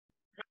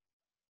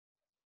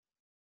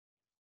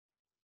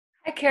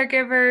Hi,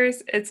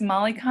 caregivers. It's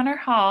Molly Connor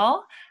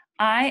Hall.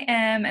 I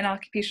am an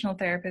occupational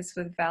therapist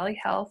with Valley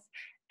Health,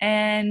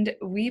 and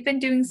we've been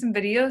doing some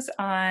videos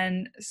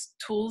on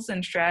tools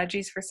and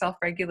strategies for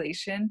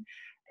self-regulation.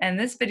 And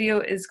this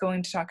video is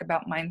going to talk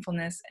about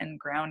mindfulness and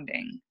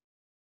grounding.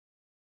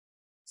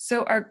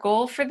 So our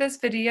goal for this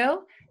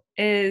video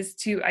is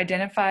to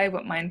identify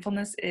what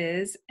mindfulness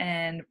is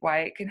and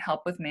why it can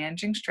help with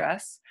managing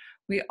stress.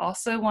 We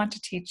also want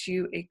to teach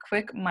you a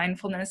quick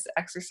mindfulness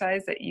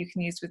exercise that you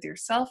can use with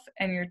yourself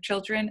and your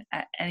children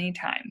at any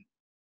time.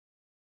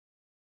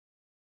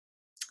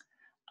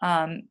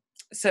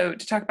 So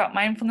to talk about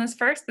mindfulness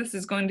first, this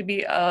is going to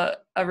be a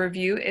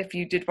review if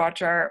you did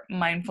watch our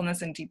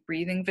mindfulness and deep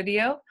breathing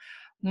video.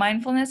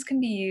 Mindfulness can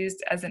be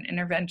used as an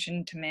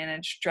intervention to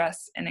manage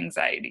stress and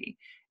anxiety.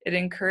 It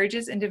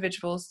encourages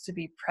individuals to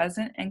be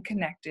present and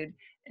connected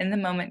in the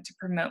moment to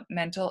promote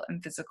mental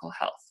and physical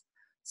health.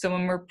 So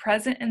when we're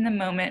present in the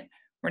moment,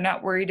 we're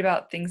not worried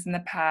about things in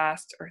the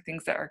past or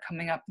things that are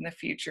coming up in the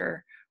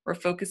future. We're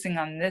focusing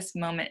on this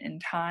moment in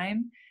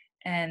time,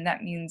 and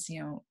that means,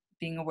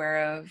 being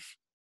aware of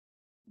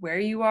where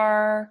you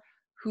are,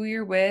 who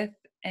you're with,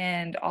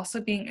 and also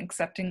being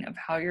accepting of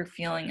how you're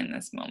feeling in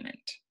this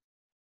moment.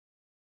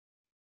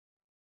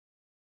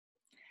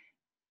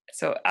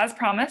 So as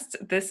promised,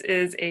 this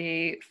is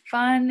a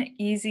fun,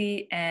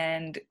 easy,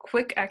 and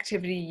quick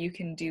activity you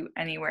can do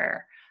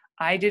anywhere.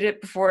 I did it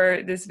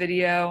before this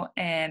video,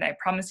 and I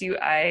promise you,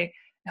 it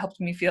helped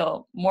me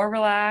feel more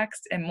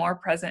relaxed and more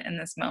present in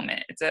this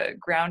moment. It's a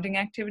grounding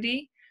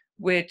activity,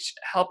 which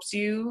helps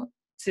you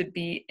to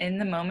be in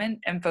the moment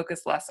and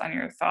focus less on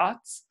your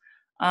thoughts.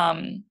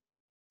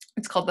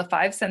 It's called the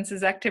 5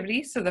 senses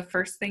activity. So the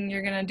first thing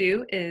you're going to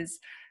do is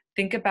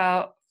think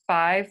about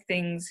 5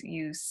 things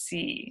you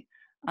see.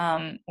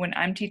 When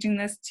I'm teaching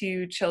this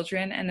to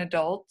children and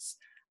adults,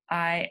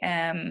 I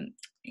am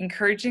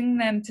encouraging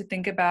them to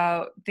think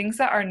about things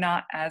that are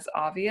not as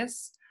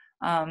obvious,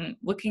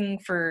 looking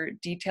for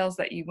details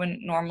that you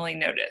wouldn't normally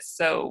notice.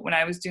 So when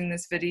I was doing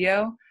this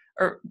video,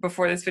 or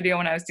before this video,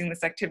 when I was doing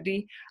this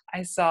activity,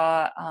 I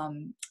saw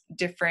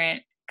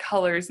different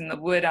colors in the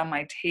wood on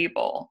my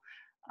table.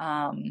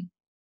 I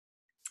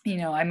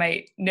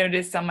might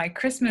notice on my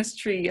Christmas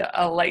tree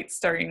a light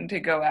starting to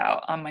go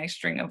out on my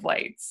string of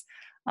lights.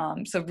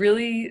 So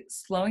really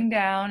slowing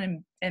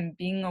down and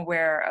being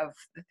aware of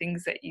the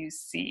things that you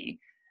see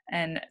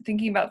and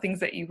thinking about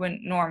things that you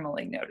wouldn't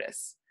normally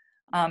notice.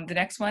 The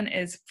next one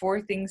is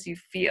 4 things you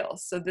feel.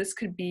 So this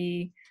could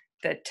be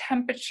the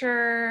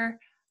temperature,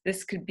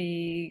 this could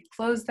be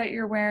clothes that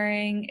you're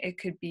wearing, it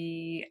could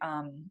be,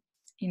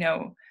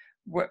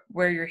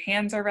 where your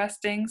hands are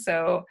resting.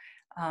 So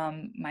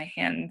my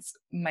hands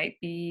might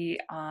be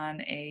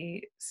on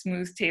a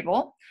smooth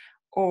table,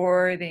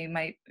 or they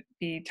might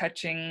be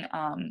touching,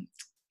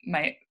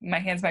 my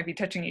hands might be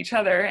touching each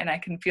other, and I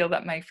can feel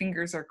that my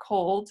fingers are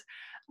cold.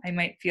 I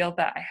might feel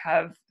that I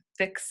have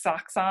thick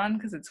socks on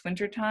because it's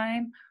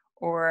wintertime,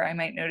 or I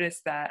might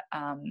notice that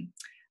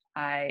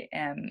I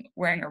am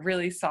wearing a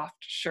really soft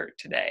shirt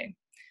today.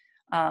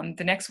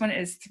 The next one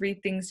is 3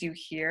 things you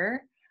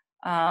hear.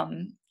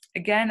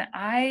 Again,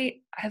 I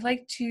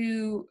like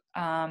to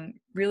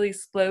really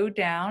slow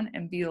down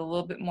and be a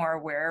little bit more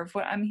aware of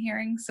what I'm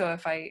hearing. So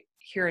if I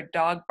hear a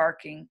dog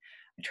barking,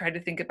 I try to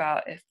think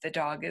about if the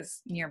dog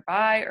is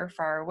nearby or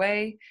far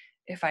away.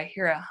 If I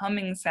hear a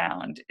humming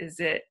sound, is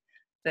it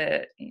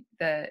the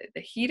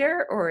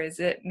heater, or is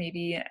it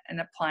maybe an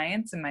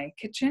appliance in my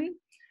kitchen?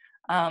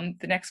 The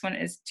next one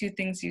is 2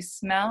 things you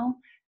smell.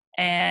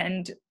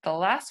 And the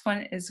last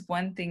one is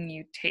 1 thing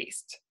you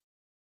taste.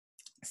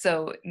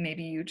 So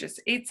maybe you just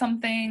ate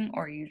something,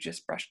 or you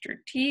just brushed your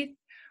teeth,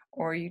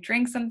 or you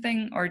drank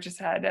something, or just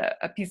had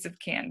a piece of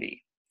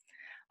candy.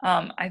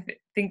 I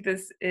think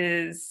this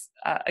is,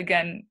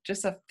 again,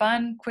 just a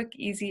fun, quick,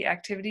 easy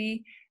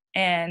activity.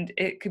 And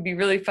it could be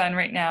really fun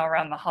right now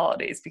around the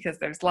holidays because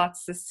there's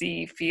lots to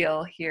see,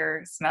 feel,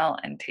 hear, smell,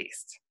 and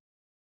taste.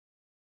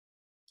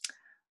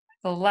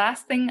 The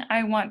last thing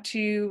I want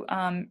to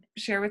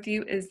share with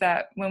you is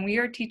that when we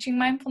are teaching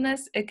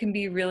mindfulness, it can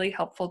be really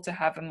helpful to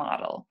have a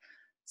model.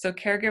 So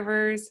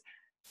caregivers,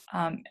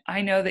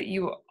 I know that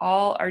you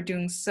all are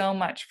doing so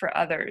much for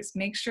others.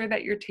 Make sure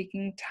that you're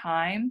taking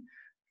time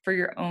for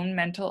your own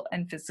mental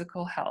and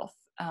physical health.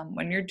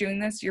 When you're doing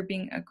this, you're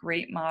being a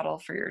great model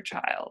for your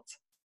child.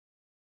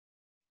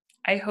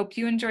 I hope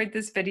you enjoyed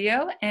this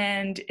video,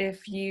 and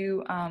if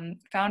you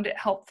found it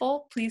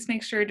helpful, please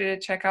make sure to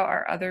check out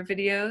our other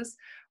videos.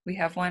 We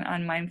have one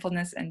on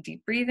mindfulness and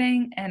deep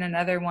breathing and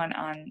another one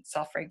on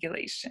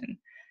self-regulation.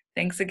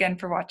 Thanks again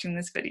for watching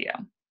this video.